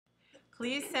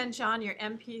please send John your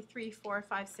MP3, 4,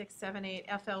 5, 6, 7, 8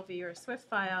 FLV or SWIFT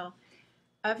file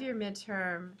of your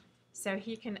midterm so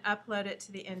he can upload it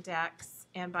to the index.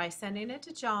 And by sending it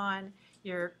to John,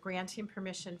 you're granting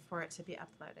permission for it to be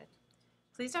uploaded.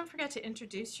 Please don't forget to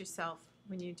introduce yourself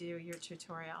when you do your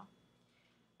tutorial.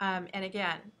 And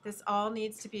again, this all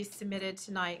needs to be submitted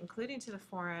tonight, including to the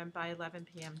forum, by 11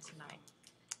 p.m. tonight.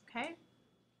 Okay?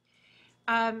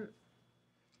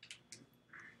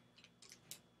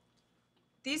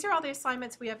 These are all the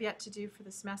assignments we have yet to do for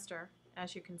the semester,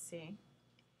 as you can see.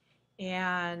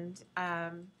 And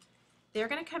they're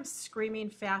going to come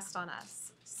screaming fast on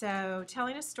us. So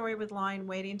telling a story with line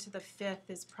waiting to the 5th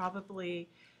is probably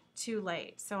too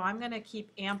late. So I'm going to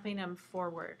keep amping them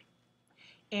forward.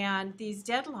 And these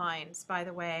deadlines, by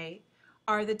the way,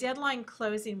 are the deadline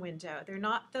closing window. They're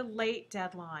not the late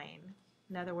deadline.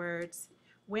 In other words,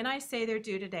 when I say they're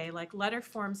due today, like letter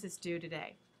forms is due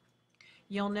today,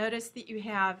 you'll notice that you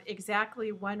have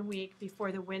exactly 1 week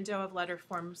before the window of letter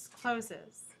forms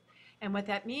closes. And what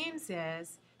that means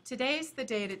is today's the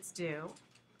date it's due.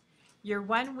 Your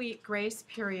 1 week grace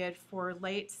period for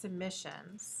late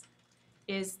submissions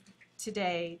is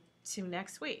today to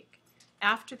next week.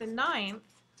 After the 9th,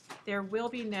 there will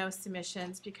be no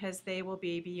submissions because they will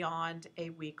be beyond a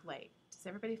week late. Does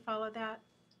everybody follow that?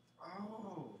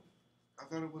 Oh, I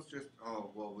thought it was just,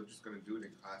 oh, well, we're just going to do it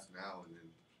in class now and then.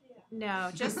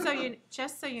 No, just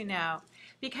so you know,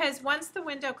 because once the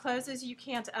window closes, you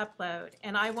can't upload,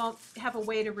 and I won't have a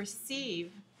way to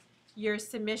receive your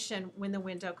submission when the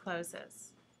window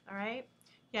closes. All right?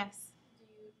 Yes. Do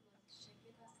you check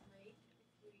it as late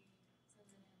if we send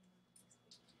it in next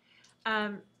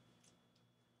week?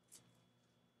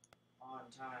 On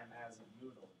time as of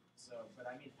Moodle. So, but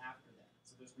I mean after that.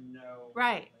 So there's no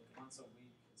Right. like once a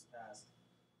week is passed.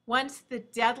 Once the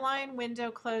deadline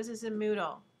window closes in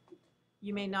Moodle,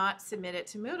 you may not submit it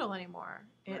to Moodle anymore.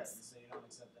 Right. So you don't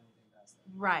accept anything past that.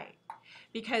 Right.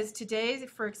 Because today,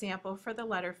 for example, for the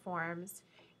letter forms,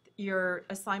 your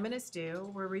assignment is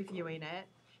due. We're reviewing it.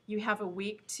 You have a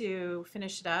week to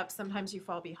finish it up. Sometimes you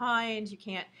fall behind.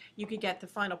 You could get the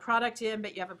final product in,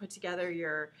 but you haven't put together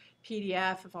your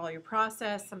PDF of all your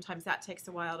process. Sometimes that takes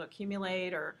a while to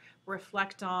accumulate or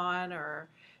reflect on, or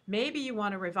maybe you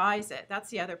want to revise it. That's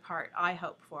the other part I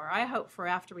hope for. I hope for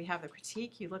after we have the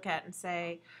critique, you look at it and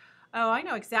say, oh, I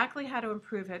know exactly how to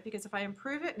improve it, because if I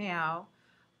improve it now,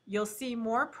 you'll see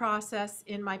more process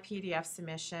in my PDF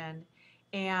submission,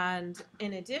 and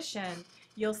in addition,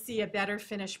 you'll see a better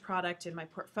finished product in my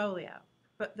portfolio.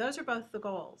 But those are both the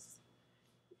goals.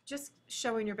 Just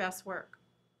showing your best work.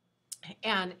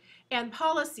 And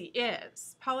policy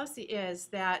is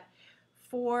that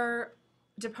for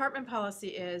department policy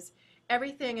is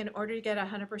everything in order to get a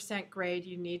 100% grade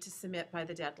you need to submit by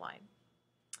the deadline.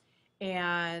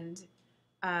 And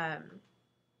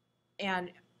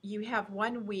you have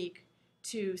 1 week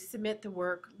to submit the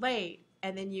work late,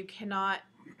 and then you cannot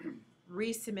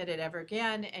resubmit it ever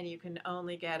again, and you can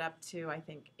only get up to, I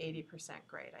think, 80%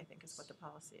 grade, I think is what the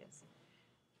policy is.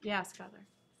 Yeah, Skylar.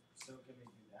 So can we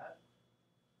do that?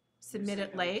 Submit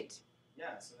it late?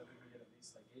 Yeah, so that we can get at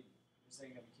least like 80. You're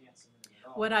saying that we can't submit it at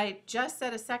all. What I just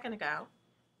said a second ago,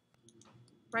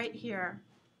 right here,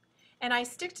 and I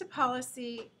stick to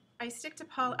policy. I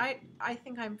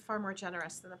think I'm far more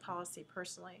generous than the policy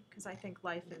personally, because I think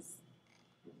life is,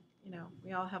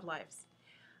 we all have lives.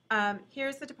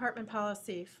 Here's the department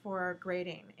policy for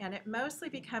grading, and it mostly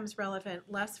becomes relevant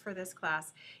less for this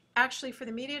class. Actually, for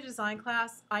the media design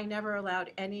class, I never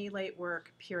allowed any late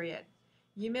work, period.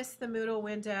 You miss the Moodle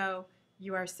window,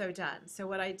 you are so done. So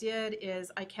what I did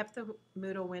is I kept the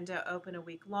Moodle window open a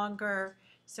week longer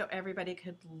so everybody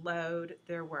could load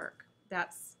their work.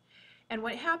 And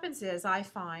what happens is I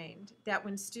find that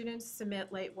when students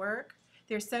submit late work,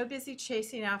 they're so busy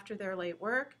chasing after their late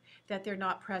work that they're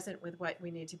not present with what we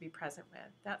need to be present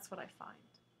with. That's what I find.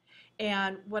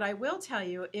 And what I will tell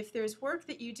you, if there's work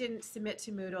that you didn't submit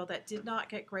to Moodle that did not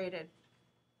get graded,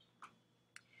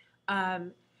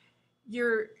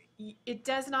 it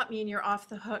does not mean you're off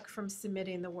the hook from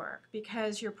submitting the work,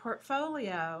 because your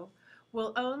portfolio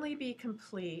will only be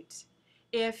complete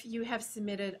if you have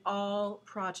submitted all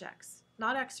projects,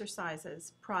 not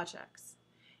exercises, projects.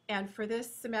 And for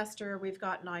this semester, we've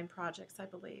got 9 projects, I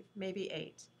believe, maybe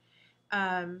 8.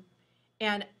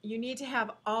 And you need to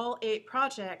have all 8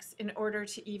 projects in order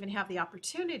to even have the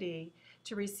opportunity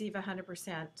to receive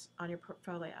 100% on your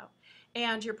portfolio.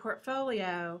 And your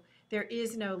portfolio, there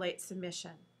is no late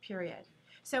submission, period.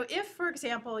 So if, for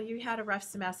example, you had a rough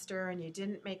semester and you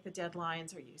didn't make the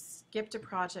deadlines, or you skipped a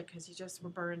project because you just were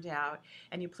burned out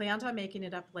and you planned on making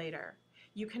it up later,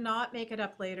 You cannot make it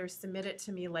up later, submit it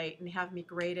to me late, and have me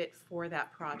grade it for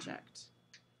that project.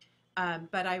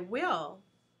 But I will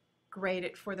grade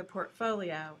it for the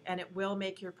portfolio, and it will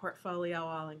make your portfolio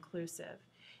all-inclusive.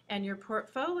 And your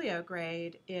portfolio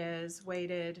grade is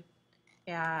weighted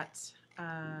at,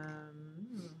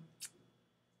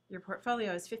 your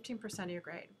portfolio is 15% of your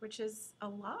grade, which is a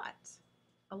lot,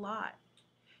 a lot.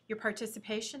 Your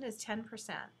participation is 10%,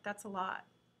 that's a lot.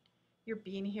 You're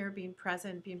being here, being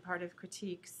present, being part of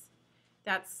critiques.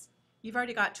 You've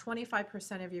already got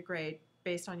 25% of your grade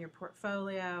based on your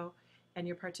portfolio and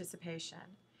your participation.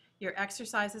 Your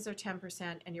exercises are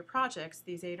 10%, and your projects,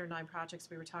 these 8 or 9 projects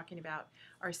we were talking about,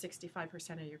 are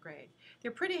 65% of your grade.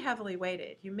 They're pretty heavily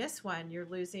weighted. You miss one, you're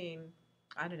losing,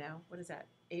 I don't know, what is that,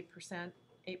 8%?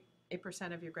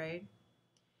 8% of your grade.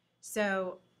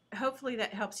 So hopefully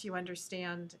that helps you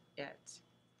understand it.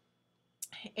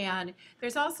 And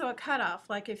there's also a cutoff,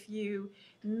 like if you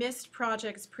missed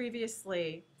projects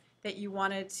previously that you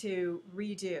wanted to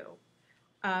redo.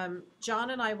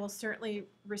 John and I will certainly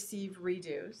receive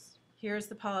redos. Here's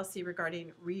the policy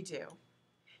regarding redo.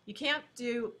 You can't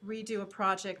redo a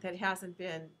project that hasn't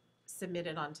been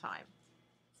submitted on time.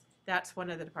 That's one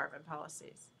of the department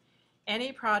policies.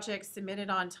 Any project submitted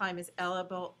on time is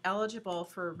eligible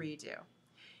for a redo.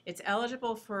 It's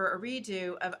eligible for a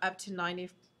redo of up to 90%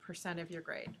 of your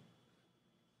grade.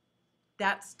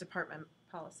 That's department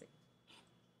policy.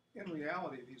 In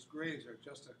reality, these grades are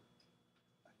just a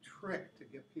trick to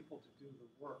get people to do the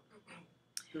work.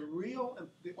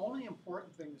 The only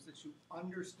important thing is that you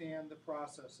understand the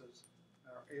processes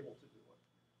and are able to do it.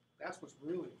 That's what's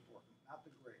really important, not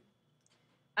the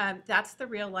grade. That's the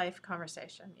real life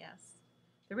conversation, yes.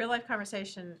 The real life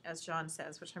conversation, as John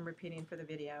says, which I'm repeating for the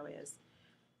video, is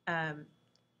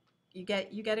you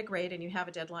get a grade and you have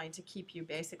a deadline to keep you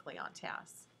basically on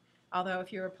task. Although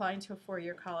if you're applying to a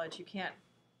 4-year college, you can't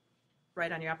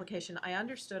write on your application, I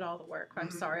understood all the work. I'm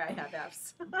sorry I have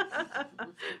Fs.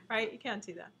 Right? You can't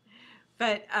do that.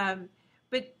 But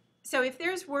so if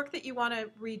there's work that you want to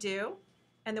redo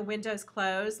and the window's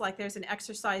closed, like there's an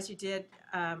exercise you did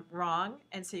wrong,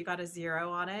 and so you got a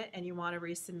 0 on it, and you want to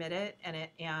resubmit it,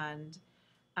 and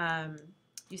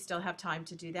you still have time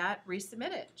to do that,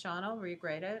 resubmit it. John will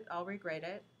regrade it. I'll regrade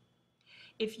it.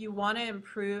 If you want to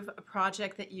improve a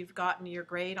project that you've gotten your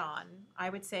grade on, I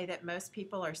would say that most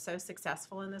people are so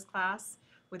successful in this class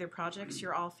with their projects.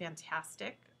 You're all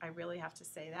fantastic. I really have to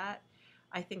say that.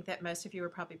 I think that most of you are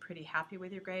probably pretty happy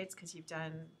with your grades because you've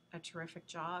done a terrific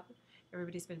job.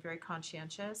 Everybody's been very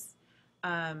conscientious.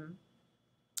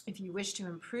 If you wish to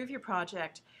improve your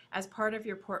project as part of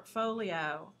your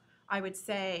portfolio, I would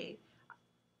say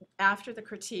after the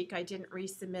critique, I didn't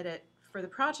resubmit it for the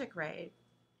project grade,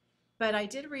 but I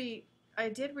did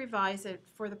revise it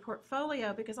for the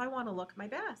portfolio because I want to look my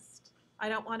best. I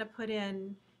don't want to put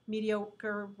in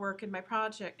mediocre work in my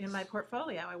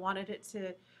portfolio. I wanted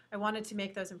to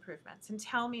make those improvements. And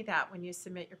tell me that when you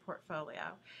submit your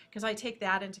portfolio, because I take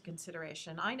that into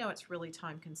consideration. I know it's really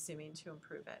time consuming to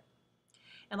improve it.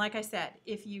 And like I said,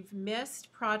 if you've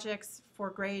missed projects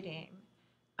for grading,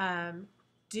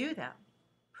 do them.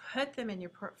 Put them in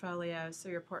your portfolio so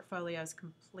your portfolio is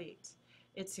complete.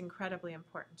 It's incredibly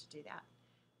important to do that.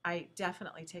 I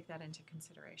definitely take that into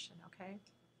consideration, okay?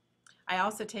 I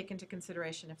also take into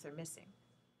consideration if they're missing.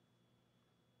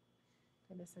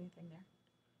 Did I miss anything there?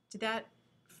 Did that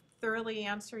thoroughly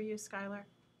answer you, Skylar?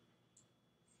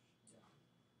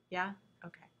 Yeah?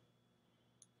 Okay.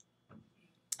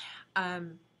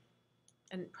 And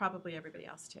probably everybody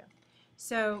else too.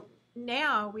 So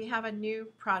now we have a new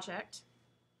project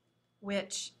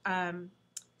which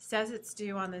says it's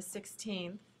due on the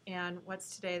 16th, and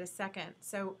what's today, the 2nd.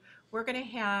 So we're going to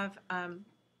have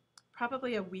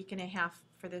probably a week and a half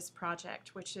for this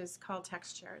project, which is called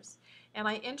Textures. And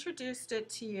I introduced it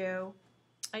to you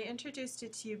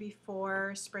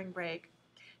before spring break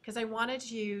because I wanted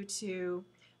you to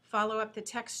follow up the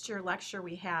texture lecture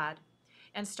we had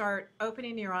and start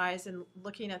opening your eyes and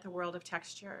looking at the world of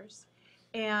textures.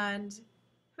 And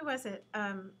who was it?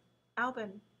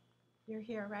 Albin, you're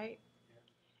here, right? Yeah.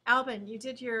 Albin, you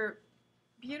did your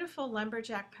beautiful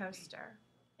lumberjack poster,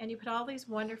 and you put all these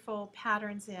wonderful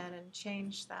patterns in and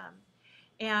changed them.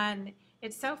 And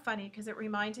it's so funny because it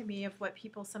reminded me of what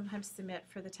people sometimes submit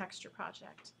for the texture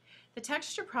project. The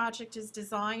texture project is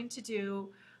designed to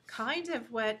do kind of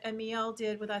what Emil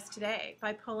did with us today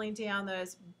by pulling down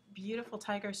those beautiful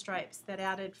tiger stripes that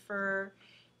added fur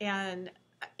and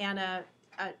a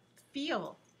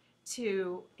feel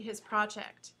to his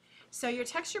project. So your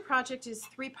texture project is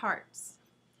 3 parts.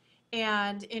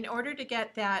 And in order to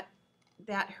get that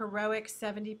heroic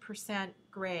 70%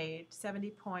 grade, 70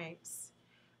 points,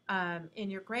 in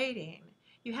your grading,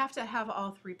 you have to have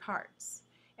all three parts,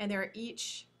 and they're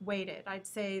each weighted. I'd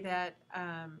say that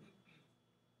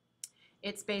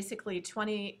it's basically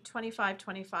 20, 25,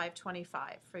 25,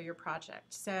 25 for your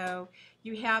project. So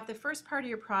you have the first part of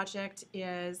your project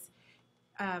is,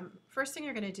 first thing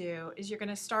you're going to do is you're going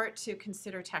to start to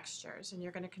consider textures, and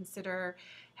you're going to consider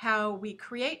how we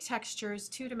create textures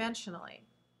two-dimensionally.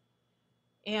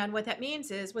 And what that means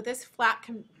is, with this flat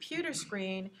computer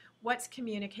screen, what's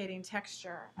communicating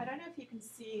texture? I don't know if you can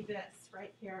see this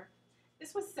right here.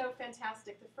 This was so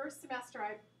fantastic. The first semester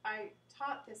I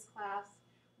taught this class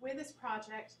with this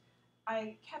project,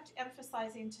 I kept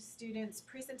emphasizing to students,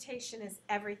 presentation is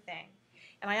everything.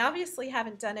 And I obviously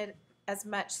haven't done it as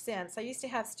much since. I used to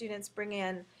have students bring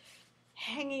in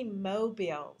hanging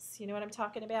mobiles. You know what I'm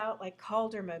talking about? Like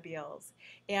Calder mobiles.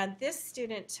 And this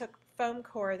student took foam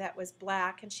core that was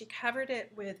black, and she covered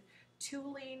it with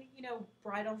tooling, you know,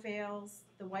 bridal veils,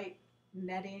 the white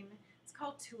netting. It's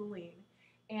called tooling.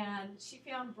 And she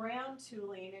found brown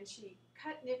tooling, and she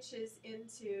cut niches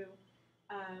into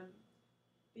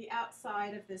the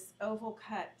outside of this oval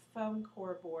cut foam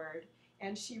core board,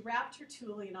 and she wrapped her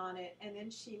tooling on it, and then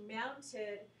she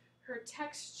mounted her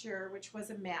texture, which was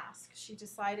a mask. She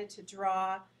decided to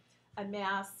draw a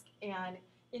mask, and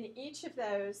in each of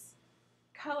those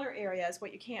color areas,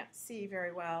 what you can't see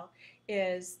very well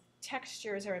is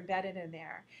textures are embedded in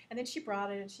there. And then she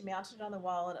brought it and she mounted it on the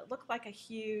wall, and it looked like a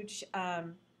huge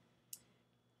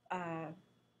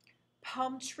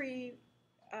palm tree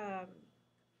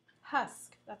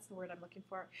husk. That's the word I'm looking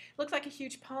for. It looked like a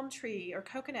huge palm tree or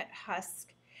coconut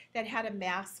husk that had a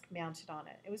mask mounted on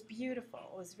it. It was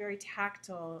beautiful. It was very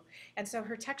tactile. And so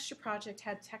her texture project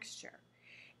had texture.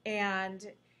 And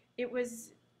it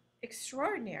was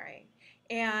extraordinary.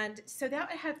 And so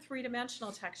that had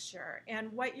three-dimensional texture.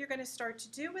 And what you're going to start to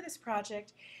do with this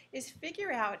project is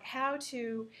figure out how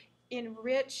to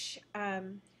enrich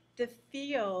the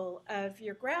feel of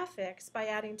your graphics by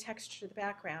adding texture to the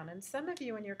background. And some of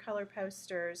you in your color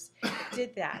posters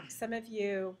did that. Some of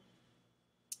you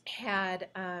had,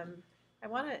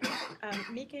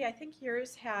 Miki, I think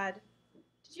yours had,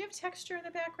 did you have texture in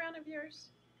the background of yours?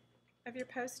 Of your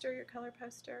poster, your color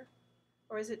poster?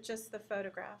 Or is it just the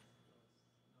photograph?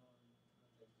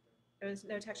 There was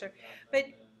no texture. But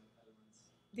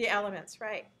the elements,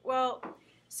 right. Well,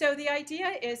 so the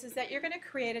idea is that you're going to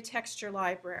create a texture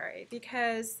library,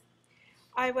 because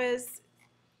I was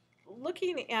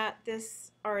looking at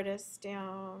this artist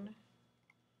down,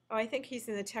 oh, I think he's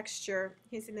in the texture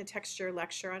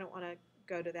lecture. I don't want to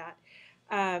go to that.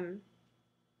 Let's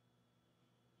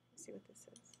see what this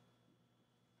is.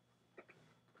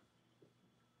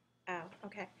 Oh,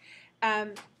 okay.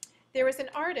 There was an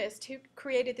artist who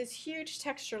created this huge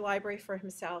texture library for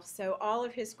himself. So all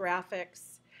of his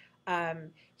graphics,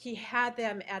 he had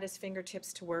them at his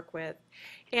fingertips to work with.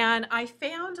 And I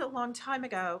found a long time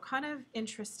ago, kind of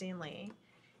interestingly,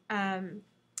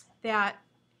 that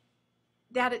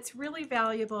it's really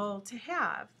valuable to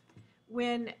have.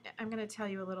 When, I'm going to tell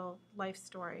you a little life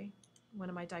story, one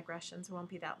of my digressions, it won't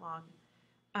be that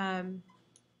long,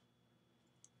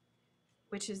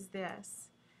 which is this.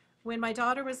 When my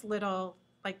daughter was little,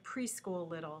 like preschool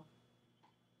little,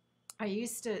 I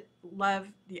used to love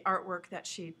the artwork that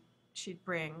she'd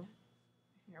bring.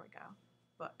 Here we go,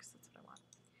 books, that's what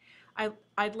I want.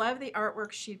 I'd love the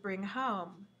artwork she'd bring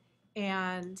home,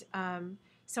 and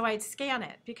so I'd scan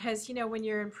it, because you know when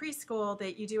you're in preschool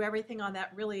that you do everything on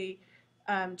that really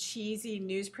cheesy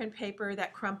newsprint paper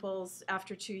that crumples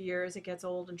after 2 years, it gets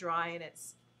old and dry and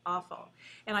it's awful.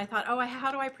 And I thought, oh,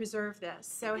 how do I preserve this?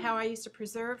 So how I used to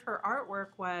preserve her artwork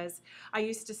was I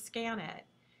used to scan it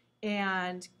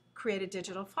and create a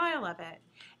digital file of it.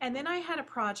 And then I had a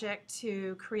project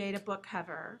to create a book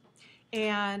cover,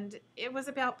 and it was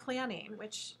about planning,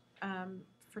 which,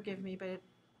 forgive me, but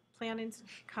planning's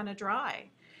kind of dry.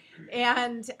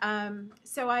 And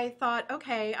so I thought,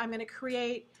 okay, I'm going to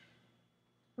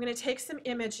take some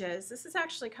images. This is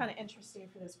actually kind of interesting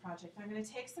for this project. I'm going to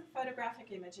take some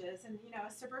photographic images, and you know,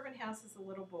 a suburban house is a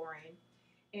little boring,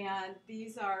 and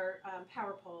these are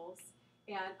power poles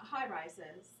and high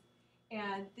rises,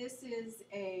 and this is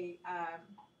a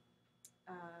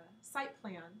site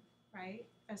plan, right?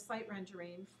 A site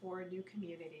rendering for a new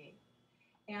community.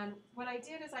 And what I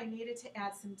did is I needed to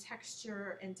add some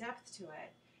texture and depth to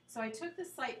it. So I took the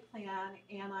site plan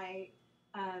and I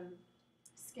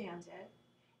scanned it.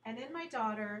 And then my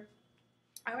daughter,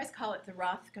 I always call it the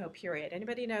Rothko period.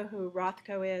 Anybody know who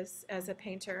Rothko is as a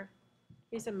painter?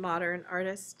 He's a modern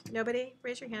artist. Nobody?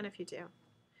 Raise your hand if you do.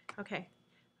 Okay.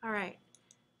 All right.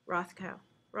 Rothko.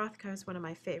 Rothko is one of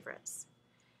my favorites.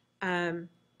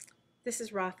 This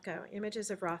is Rothko, images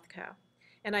of Rothko.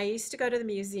 And I used to go to the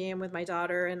museum with my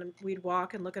daughter, and we'd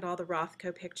walk and look at all the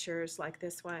Rothko pictures like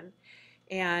this one.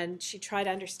 And she'd try to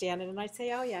understand it, and I'd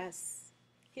say, oh, yes,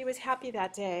 he was happy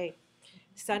that day.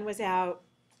 Sun was out.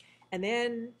 And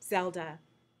then Zelda.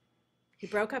 He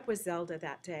broke up with Zelda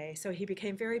that day, so he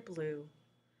became very blue.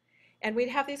 And we'd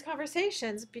have these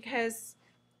conversations because,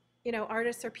 you know,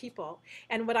 artists are people.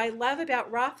 And what I love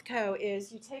about Rothko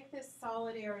is you take this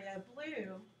solid area of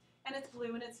blue, and it's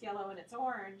blue and it's yellow and it's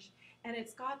orange, and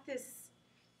it's got this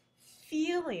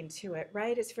feeling to it,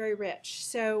 right? It's very rich.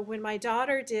 So when my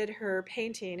daughter did her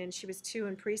painting, and she was 2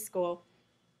 in preschool,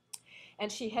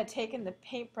 and she had taken the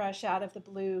paintbrush out of the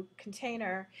blue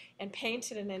container and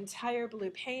painted an entire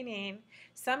blue painting,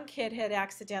 some kid had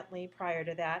accidentally, prior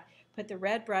to that, put the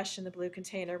red brush in the blue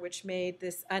container, which made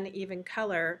this uneven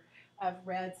color of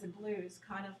reds and blues,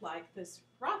 kind of like this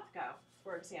Rothko,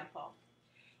 for example.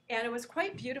 And it was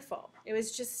quite beautiful. It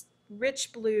was just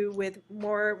rich blue with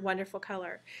more wonderful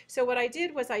color. So what I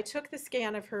did was I took the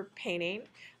scan of her painting,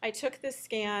 I took the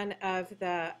scan of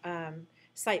the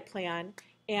site plan,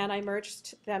 and I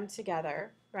merged them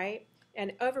together, right,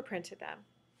 and overprinted them.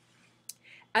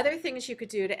 Other things you could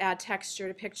do to add texture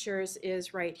to pictures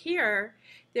is right here.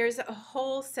 There's a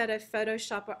whole set of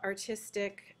Photoshop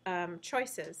artistic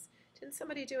choices. Didn't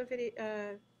somebody do a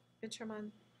video interim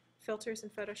on filters in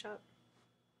Photoshop?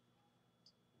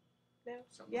 No?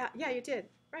 Yeah, you did.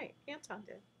 Right, Anton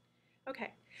did.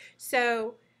 Okay,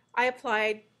 so I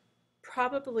applied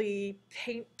probably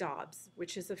paint daubs,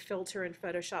 which is a filter in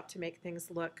Photoshop to make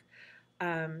things look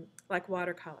like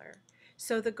watercolor.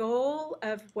 So the goal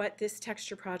of what this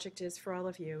texture project is for all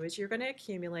of you is you're going to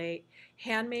accumulate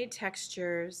handmade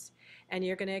textures, and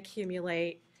you're going to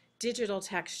accumulate digital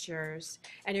textures,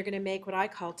 and you're going to make what I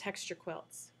call texture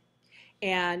quilts.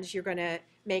 And you're going to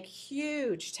make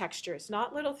huge textures,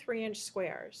 not little 3-inch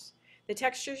squares. The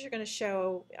textures you're going to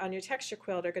show on your texture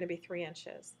quilt are going to be 3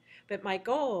 inches. But my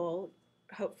goal,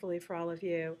 hopefully for all of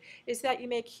you, is that you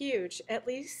make huge, at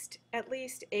least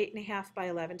 8.5 by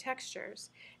 11 textures,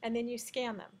 and then you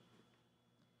scan them.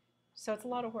 So it's a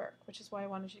lot of work, which is why I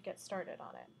wanted you to get started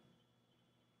on it.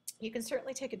 You can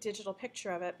certainly take a digital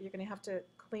picture of it, but you're going to have to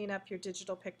clean up your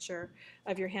digital picture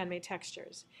of your handmade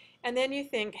textures. And then you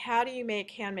think, how do you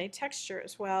make handmade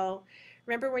textures? Well,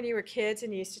 remember when you were kids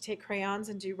and you used to take crayons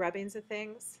and do rubbings of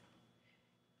things?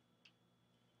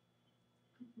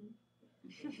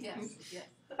 Yes, yes.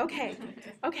 Okay,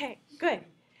 good.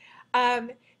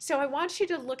 So I want you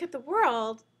to look at the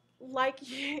world like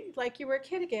you were a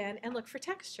kid again and look for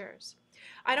textures.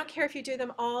 I don't care if you do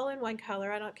them all in one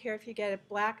color. I don't care if you get a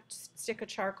black stick of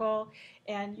charcoal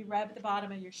and you rub the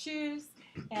bottom of your shoes,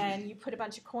 and you put a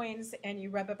bunch of coins and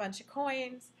you rub a bunch of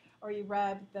coins, or you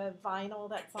rub the vinyl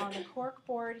that's on the cork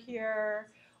board here,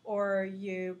 or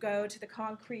you go to the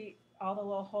concrete, all the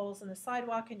little holes in the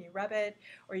sidewalk, and you rub it,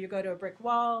 or you go to a brick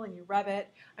wall and you rub it.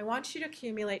 I want you to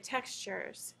accumulate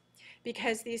textures,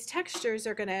 because these textures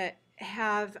are going to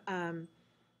have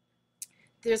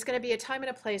there's going to be a time and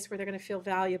a place where they're going to feel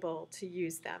valuable to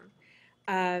use them.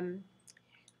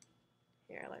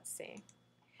 Here, let's see.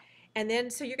 And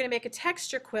then, so you're going to make a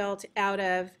texture quilt out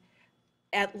of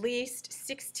at least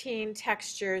 16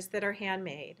 textures that are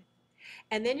handmade.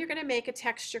 And then you're going to make a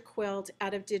texture quilt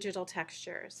out of digital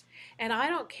textures. And I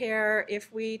don't care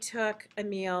if we took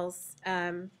Emil's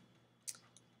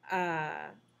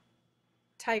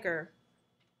tiger,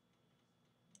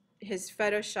 his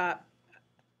Photoshop.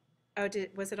 Oh,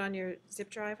 was it on your zip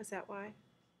drive? Was that why?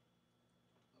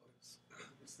 It's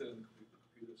still in the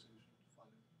computer, so you should find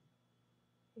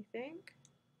it. You think?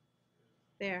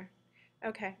 There.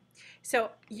 Okay.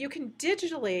 So you can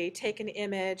digitally take an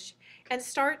image and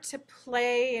start to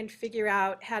play and figure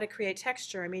out how to create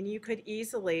texture. I mean, you could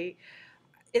easily,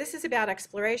 this is about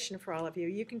exploration for all of you.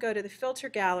 You can go to the filter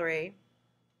gallery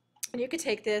and you could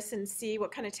take this and see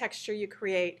what kind of texture you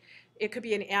create. It could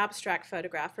be an abstract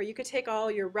photograph, or you could take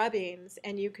all your rubbings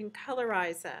and you can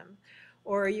colorize them,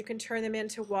 or you can turn them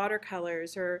into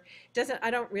watercolors, or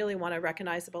I don't really want a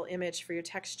recognizable image for your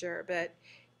texture, but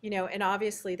you know, and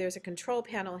obviously there's a control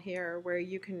panel here where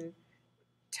you can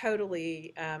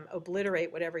totally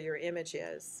obliterate whatever your image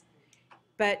is.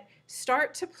 But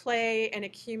start to play and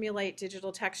accumulate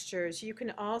digital textures. You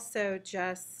can also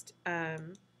just,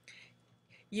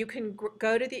 you can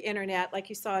go to the internet, like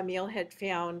you saw Emil had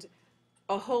found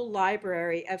a whole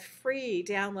library of free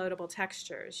downloadable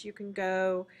textures. You can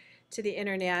go to the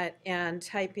internet and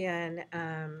type in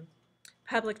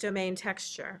public domain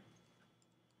texture.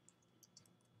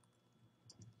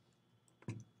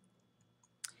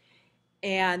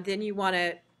 And then you want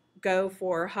to go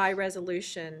for high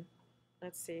resolution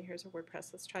let's see, here's a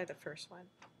WordPress. Let's try the first one.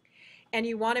 And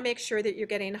you want to make sure that you're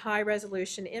getting high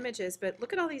resolution images, but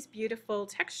look at all these beautiful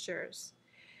textures.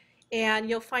 And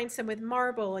you'll find some with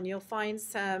marble, and you'll find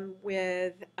some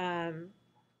with,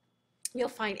 you'll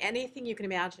find anything you can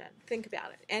imagine. Think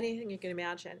about it, anything you can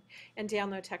imagine. And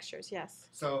download textures, yes.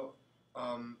 So,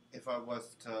 if I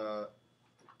was to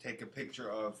take a picture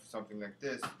of something like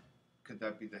this, could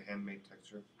that be the handmade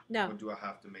texture? No, Or do I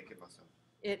have to make it myself?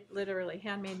 it literally,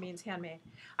 handmade means handmade.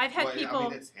 I've had Well, people. I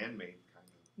mean, it's handmade, kind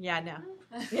of. Yeah, I know.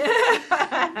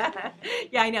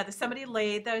 Yeah, I know. Somebody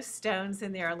laid those stones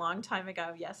in there a long time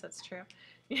ago. Yes, that's true.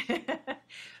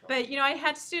 But, you know, I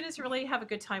had students really have a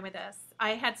good time with this.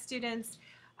 I had students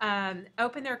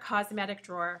open their cosmetic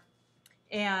drawer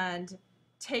and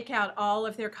take out all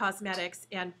of their cosmetics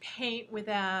and paint with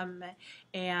them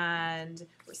and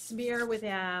smear with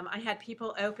them. I had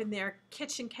people open their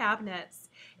kitchen cabinets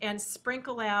and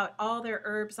sprinkle out all their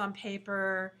herbs on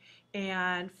paper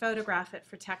and photograph it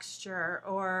for texture.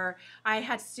 Or I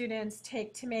had students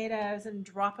take tomatoes and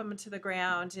drop them into the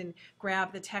ground and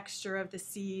grab the texture of the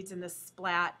seeds and the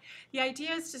splat. The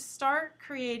idea is to start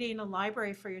creating a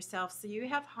library for yourself so you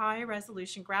have high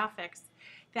resolution graphics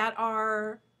that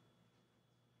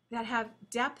have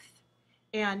depth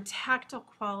and tactile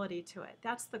quality to it.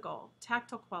 That's the goal,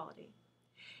 tactile quality.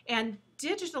 And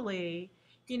digitally,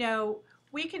 you know,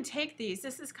 we can take these.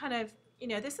 This is kind of, you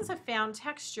know, this is a found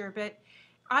texture, but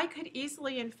I could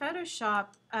easily in Photoshop,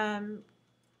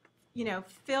 you know,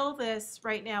 fill this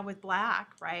right now with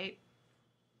black, right?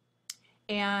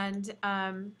 And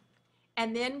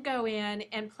then go in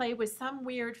and play with some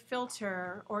weird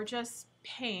filter or just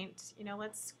paint. You know,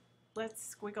 let's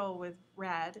squiggle with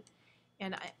red.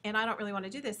 And I don't really want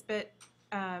to do this, but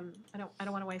I don't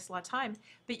want to waste a lot of time.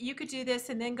 But you could do this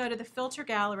and then go to the filter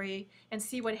gallery and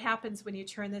see what happens when you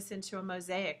turn this into a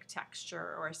mosaic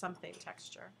texture or something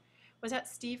texture. Was that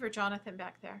Steve or Jonathan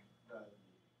back there?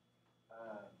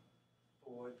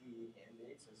 For the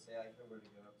handmade, so say I were to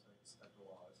go up to like a stucco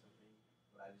wall or something,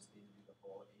 but I just need to do the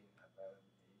whole 8.5 hour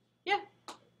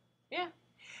page. Yeah.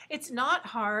 It's not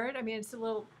hard. I mean, it's a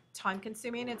little time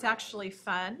consuming. It's actually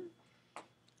fun.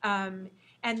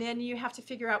 And then you have to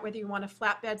figure out whether you want to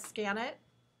flatbed scan it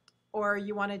or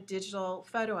you want a digital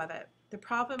photo of it. The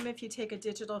problem if you take a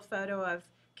digital photo of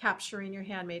capturing your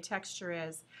handmade texture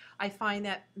is I find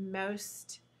that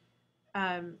most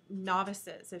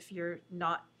novices, if you're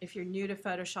new to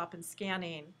Photoshop and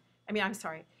scanning,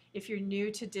 if you're new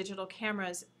to digital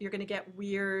cameras, you're going to get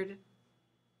weird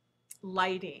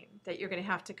lighting that you're going to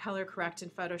have to color correct in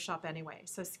Photoshop anyway.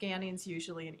 So scanning is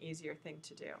usually an easier thing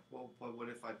to do. Well, but what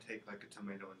if I take like a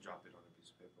tomato and drop it on a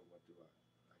piece of paper? What do I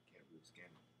can't really scan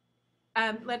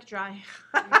it. Let it dry.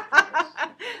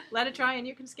 Let it dry and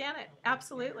you can scan it.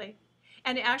 Absolutely.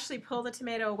 And actually pull the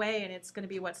tomato away and it's going to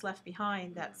be what's left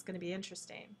behind that's going to be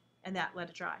interesting. And that let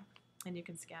it dry. And you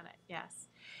can scan it. Yes.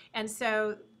 And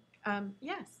so,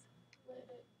 yes. Would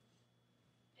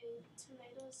a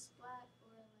tomato splat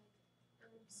or like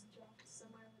herbs dropped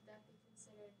somewhere, would that be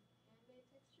considered handmade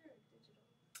texture or digital?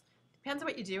 Depends on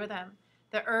what you do with them.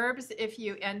 The herbs, if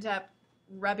you end up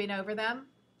rubbing over them,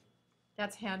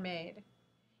 that's handmade.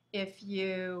 If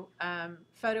you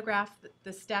photograph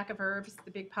the stack of herbs,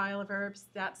 the big pile of herbs,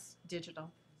 that's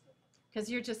digital. Because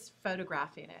you're just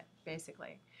photographing it,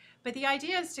 basically. But the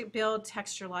idea is to build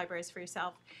texture libraries for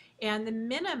yourself. And the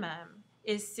minimum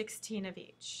is 16 of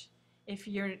each. If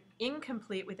you're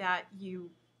incomplete with that, you're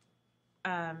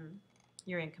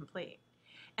incomplete.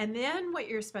 And then what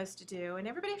you're supposed to do, and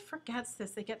everybody forgets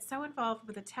this, they get so involved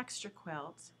with a texture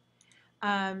quilt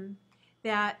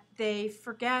that they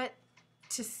forget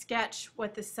to sketch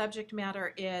what the subject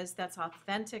matter is that's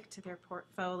authentic to their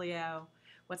portfolio,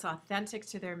 what's authentic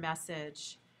to their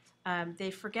message. They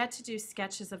forget to do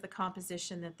sketches of the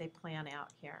composition that they plan out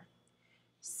here.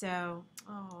 So,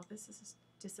 oh, this is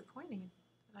disappointing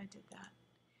that I did that.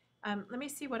 Let me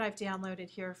see what I've downloaded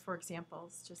here for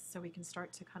examples, just so we can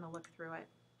start to kind of look through it.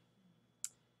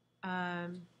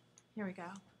 Here we go.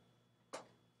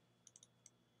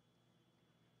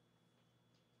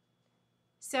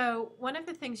 So one of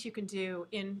the things you can do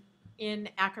in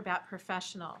Acrobat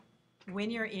Professional,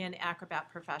 when you're in Acrobat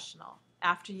Professional,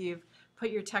 after you've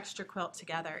put your texture quilt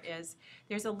together, is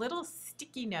there's a little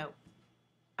sticky note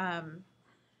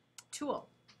tool.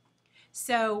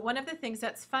 So one of the things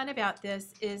that's fun about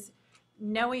this is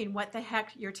knowing what the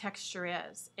heck your texture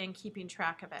is and keeping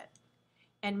track of it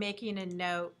and making a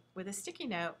note with a sticky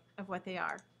note of what they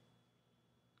are.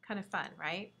 Kind of fun,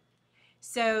 right?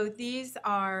 So these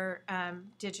are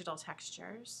digital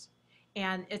textures,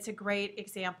 and it's a great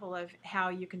example of how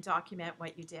you can document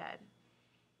what you did.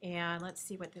 And let's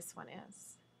see what this one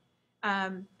is.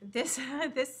 This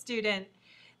this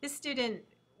student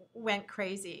went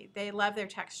crazy. They love their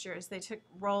textures. They took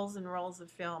rolls and rolls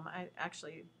of film.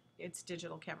 Actually, it's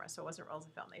digital camera, so it wasn't rolls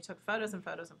of film. They took photos and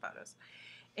photos and photos.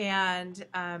 And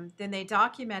then they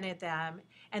documented them.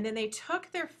 And then they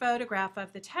took their photograph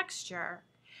of the texture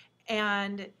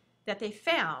and that they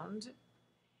found,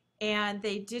 and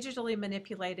they digitally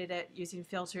manipulated it using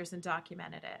filters and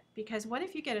documented it. Because what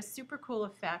if you get a super cool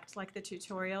effect like the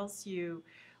tutorials you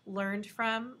learned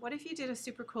from? What if you did a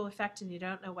super cool effect and you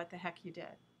don't know what the heck you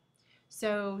did?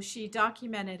 So she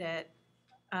documented it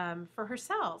for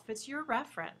herself. It's your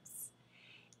reference.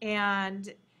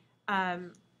 And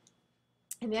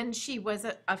then she was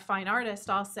a fine artist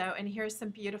also, and here's some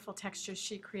beautiful textures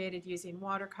she created using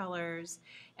watercolors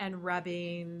and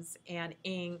rubbings and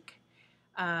ink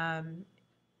you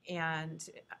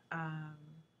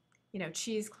know,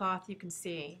 cheesecloth. You can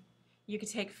see. You could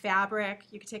take fabric.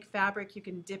 You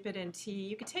can dip it in tea.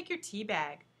 You could take your tea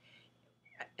bag.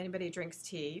 Anybody who drinks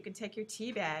tea, you can take your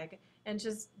tea bag and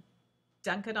just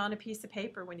dunk it on a piece of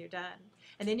paper when you're done.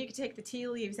 And then you can take the tea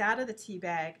leaves out of the tea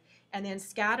bag and then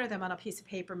scatter them on a piece of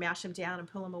paper, mash them down and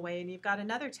pull them away, and you've got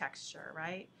another texture,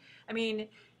 right? I mean,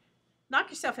 knock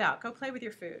yourself out. Go play with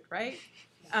your food, right?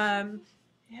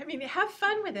 I mean, have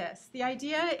fun with this. The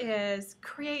idea is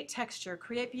create texture,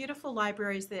 create beautiful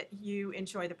libraries that you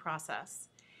enjoy the process.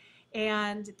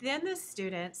 And then the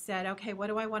student said, okay, what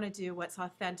do I want to do? What's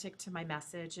authentic to my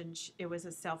message? And it was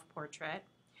a self-portrait.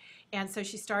 And so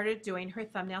she started doing her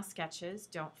thumbnail sketches.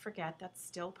 Don't forget, that's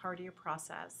still part of your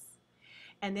process.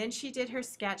 And then she did her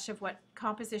sketch of what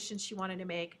composition she wanted to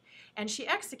make, and she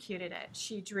executed it.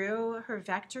 She drew her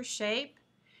vector shape.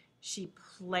 She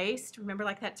placed, remember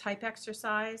like that type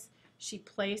exercise? She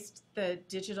placed the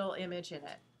digital image in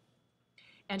it.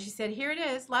 And she said, here it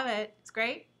is, love it, it's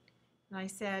great. And I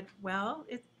said, well,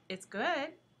 it's good.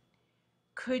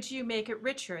 Could you make it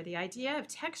richer? The idea of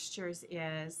textures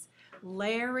is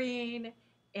layering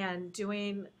and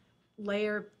doing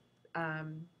layer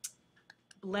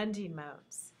blending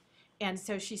modes. And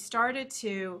so she started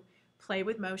to play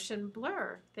with motion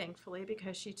blur, thankfully,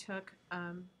 because she took,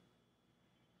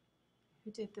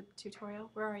 who did the tutorial?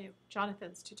 Where are you?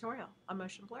 Jonathan's tutorial on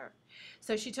motion blur.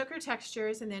 So she took her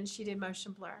textures and then she did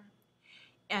motion blur.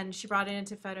 And she brought it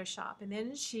into Photoshop. And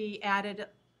then she added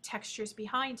textures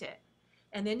behind it.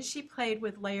 And then she played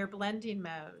with layer blending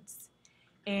modes.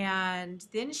 And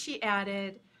then she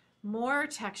added more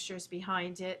textures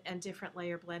behind it and different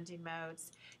layer blending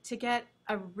modes to get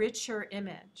a richer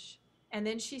image. And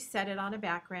then she set it on a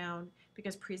background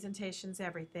because presentation's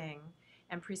everything,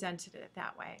 and presented it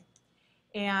that way.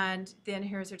 And then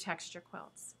here's her texture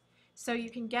quilts. So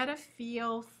you can get a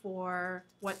feel for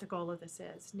what the goal of this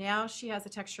is. Now she has a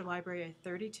texture library of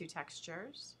 32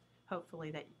 textures, hopefully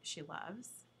that she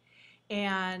loves.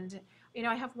 And you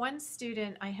know, I have one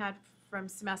student I had from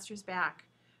semesters back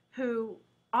who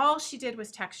all she did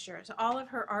was textures. All of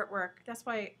her artwork, that's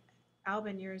why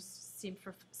Albin, yours seemed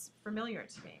familiar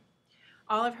to me.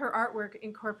 All of her artwork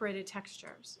incorporated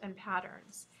textures and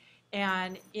patterns.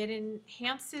 And it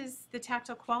enhances the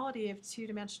tactile quality of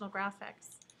two-dimensional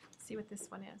graphics. Let's see what this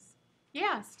one is.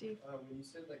 Yeah, Steve. When you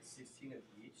said like 16 of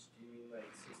each, do you mean like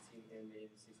 16 handmade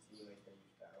and 16 like that you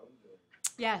found? Or?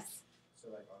 Yes. So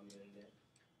like on the internet?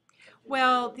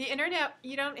 Well, the internet,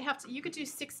 you don't have to, you could do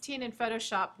 16 in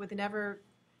Photoshop with never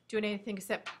doing anything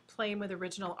except playing with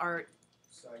original art.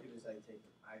 So I could just like take a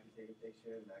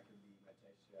picture and that could be my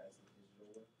texture as a digital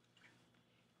one?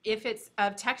 If it's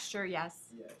of texture,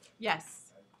 yes. Yeah.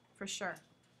 Yes, for sure.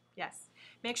 Yes.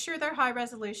 Make sure they're high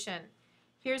resolution.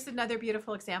 Here's another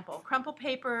beautiful example. Crumple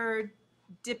paper,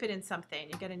 dip it in something,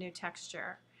 you get a new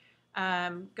texture.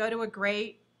 Go to a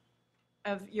grate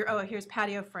of your, oh, here's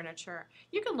patio furniture.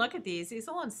 You can look at these. These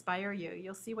will inspire you.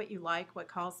 You'll see what you like, what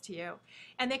calls to you.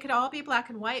 And they could all be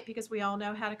black and white because we all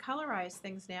know how to colorize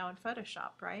things now in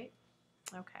Photoshop, right?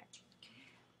 Okay.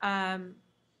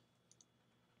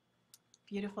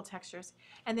 Beautiful textures.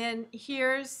 And then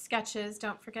here's sketches.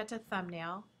 Don't forget to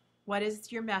thumbnail. What is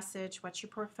your message? What's your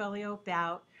portfolio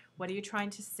about? What are you trying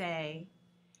to say?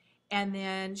 And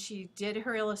then she did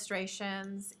her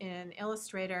illustrations in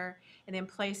Illustrator and then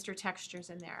placed her textures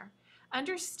in there.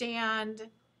 Understand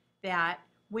that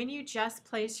when you just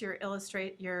place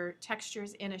your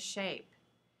textures in a shape,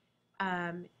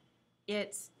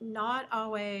 it's not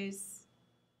always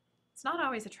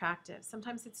attractive.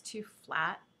 Sometimes it's too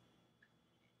flat.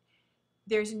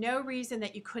 There's no reason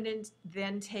that you couldn't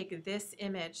then take this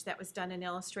image that was done in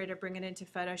Illustrator, bring it into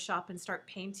Photoshop, and start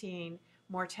painting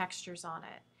more textures on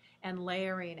it and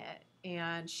layering it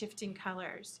and shifting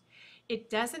colors. It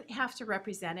doesn't have to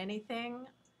represent anything.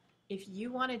 If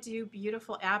you want to do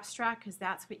beautiful abstract because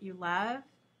that's what you love,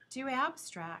 do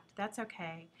abstract. That's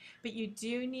okay. But you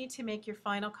do need to make your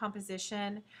final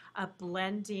composition a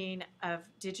blending of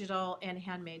digital and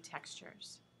handmade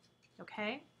textures.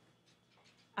 Okay?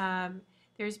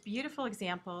 There's beautiful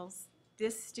examples.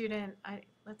 This student,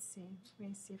 let's see. Let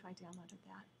me see if I downloaded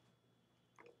that.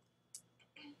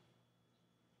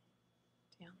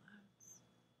 Downloads.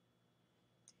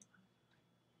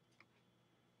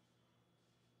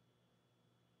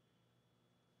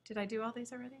 Did I do all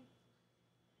these already?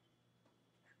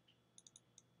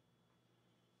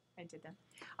 I did them.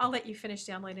 I'll let you finish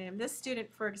downloading them. This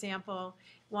student, for example,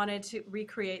 wanted to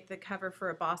recreate the cover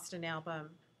for a Boston album.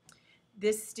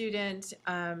 This student,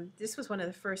 this was one of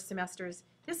the first semesters.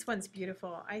 This one's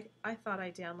beautiful. I thought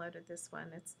I downloaded this one.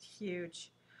 It's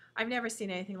huge. I've never seen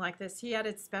anything like this. He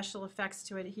added special effects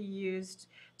to it. He used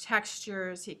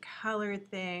textures. He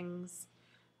colored things.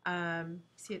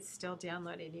 See, it's still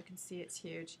downloading. You can see it's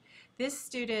huge. This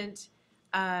student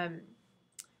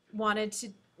wanted to,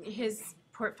 his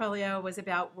portfolio was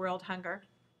about world hunger,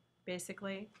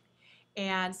 basically.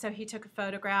 And so he took a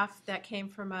photograph that came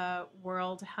from a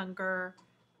world hunger,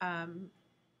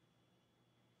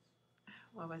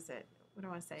 what was it? What do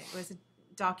I want to say? It was a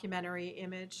documentary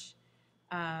image,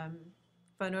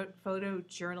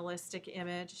 photojournalistic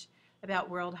image about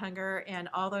world hunger, and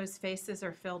all those faces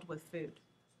are filled with food,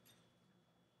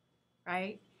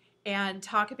 right? And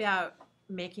talk about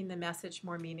making the message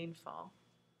more meaningful.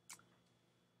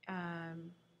 Let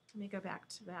me go back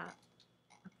to that.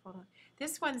 Hold on.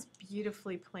 This one's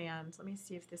beautifully planned. Let me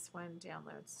see if this one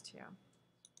downloads too.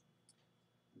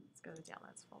 Let's go to the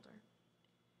downloads folder.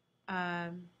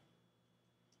 I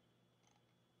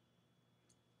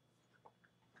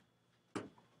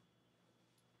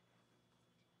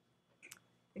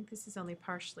think this is only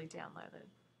partially downloaded.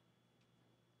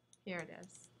 Here it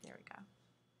is. There we go.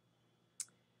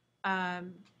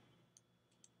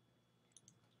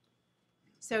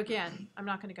 So again, I'm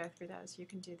not going to go through those. You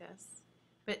can do this.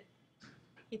 But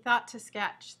he thought to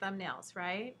sketch thumbnails,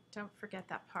 right? Don't forget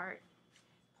that part.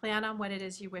 Plan on what it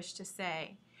is you wish to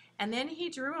say. And then he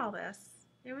drew all this.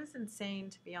 It was insane,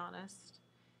 to be honest.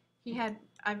 He had,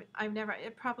 I've never,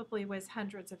 it probably was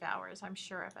hundreds of hours, I'm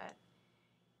sure of it.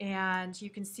 And you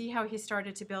can see how he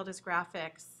started to build his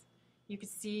graphics. You can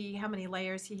see how many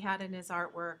layers he had in his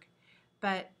artwork.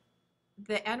 But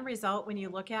the end result, when you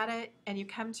look at it and you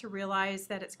come to realize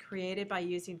that it's created by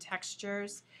using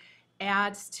textures,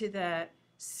 adds to the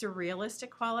surrealistic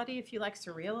quality. If you like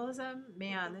surrealism,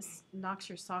 man, this knocks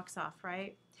your socks off,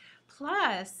 right?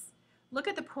 Plus, look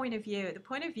at the point of view. The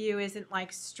point of view isn't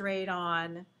like straight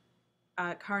on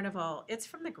Carnival. It's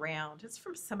from the ground. It's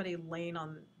from somebody laying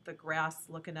on the grass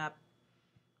looking up,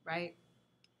 right?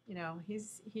 You know,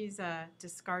 he's a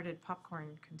discarded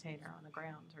popcorn container on the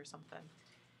ground or something.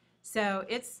 So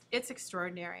it's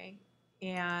extraordinary.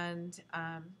 And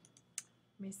let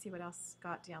me see what else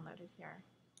got downloaded here.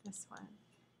 This one.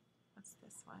 What's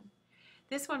this one?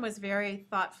 This one was very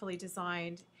thoughtfully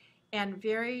designed and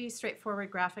very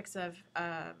straightforward graphics of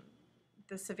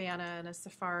the savannah and a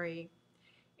safari.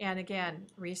 And again,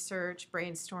 research,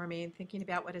 brainstorming, thinking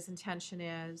about what his intention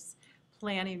is,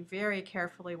 planning very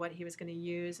carefully what he was going to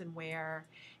use and where.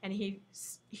 And he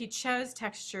chose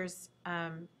textures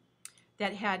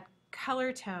that had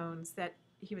color tones that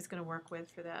he was going to work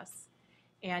with for this.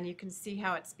 And you can see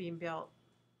how it's being built.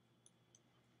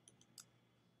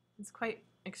 It's quite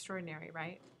extraordinary,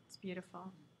 right? It's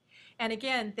beautiful. And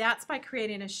again, that's by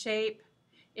creating a shape.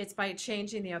 It's by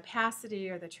changing the opacity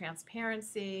or the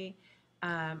transparency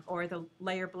or the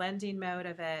layer blending mode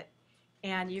of it.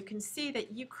 And you can see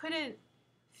that you couldn't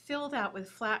fill that with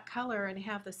flat color and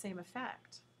have the same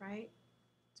effect, right?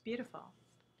 It's beautiful.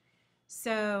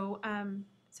 So,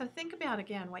 so think about,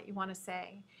 again, what you want to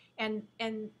say. And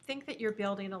think that you're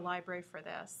building a library for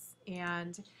this.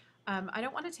 And I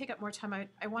don't want to take up more time.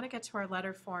 I want to get to our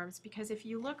letter forms, because if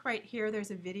you look right here,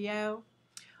 there's a video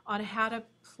on how to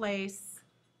place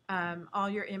all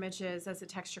your images as a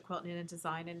texture quilt in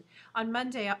InDesign. And on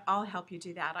Monday, I'll help you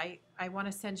do that. I want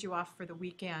to send you off for the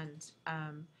weekend,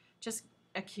 just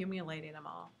accumulating them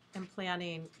all and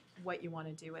planning what you want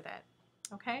to do with it.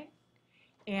 Okay?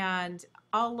 And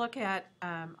I'll look at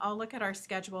our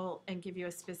schedule and give you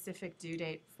a specific due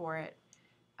date for it,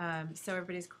 so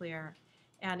everybody's clear.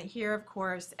 And here, of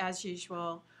course, as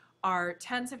usual, are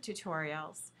tons of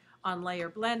tutorials on layer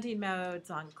blending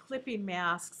modes, on clipping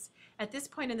masks. At this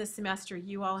point in the semester,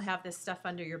 you all have this stuff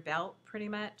under your belt pretty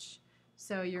much,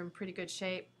 so you're in pretty good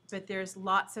shape. But there's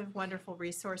lots of wonderful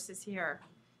resources here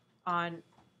on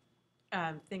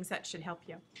things that should help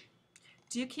you.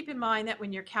 do keep in mind that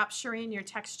when you're capturing your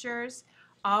textures,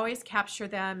 always capture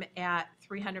them at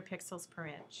 300 pixels per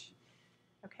inch.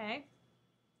 Okay?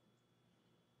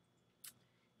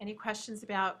 Any questions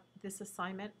about this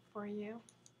assignment for you?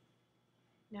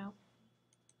 No?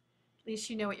 At least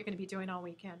you know what you're going to be doing all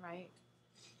weekend, right?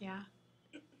 Yeah?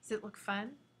 Does it look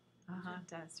fun? Uh-huh, it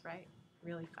does, right?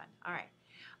 Really fun. All right.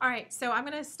 All right, so I'm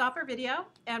going to stop our video,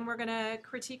 and we're going to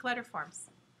critique letter forms.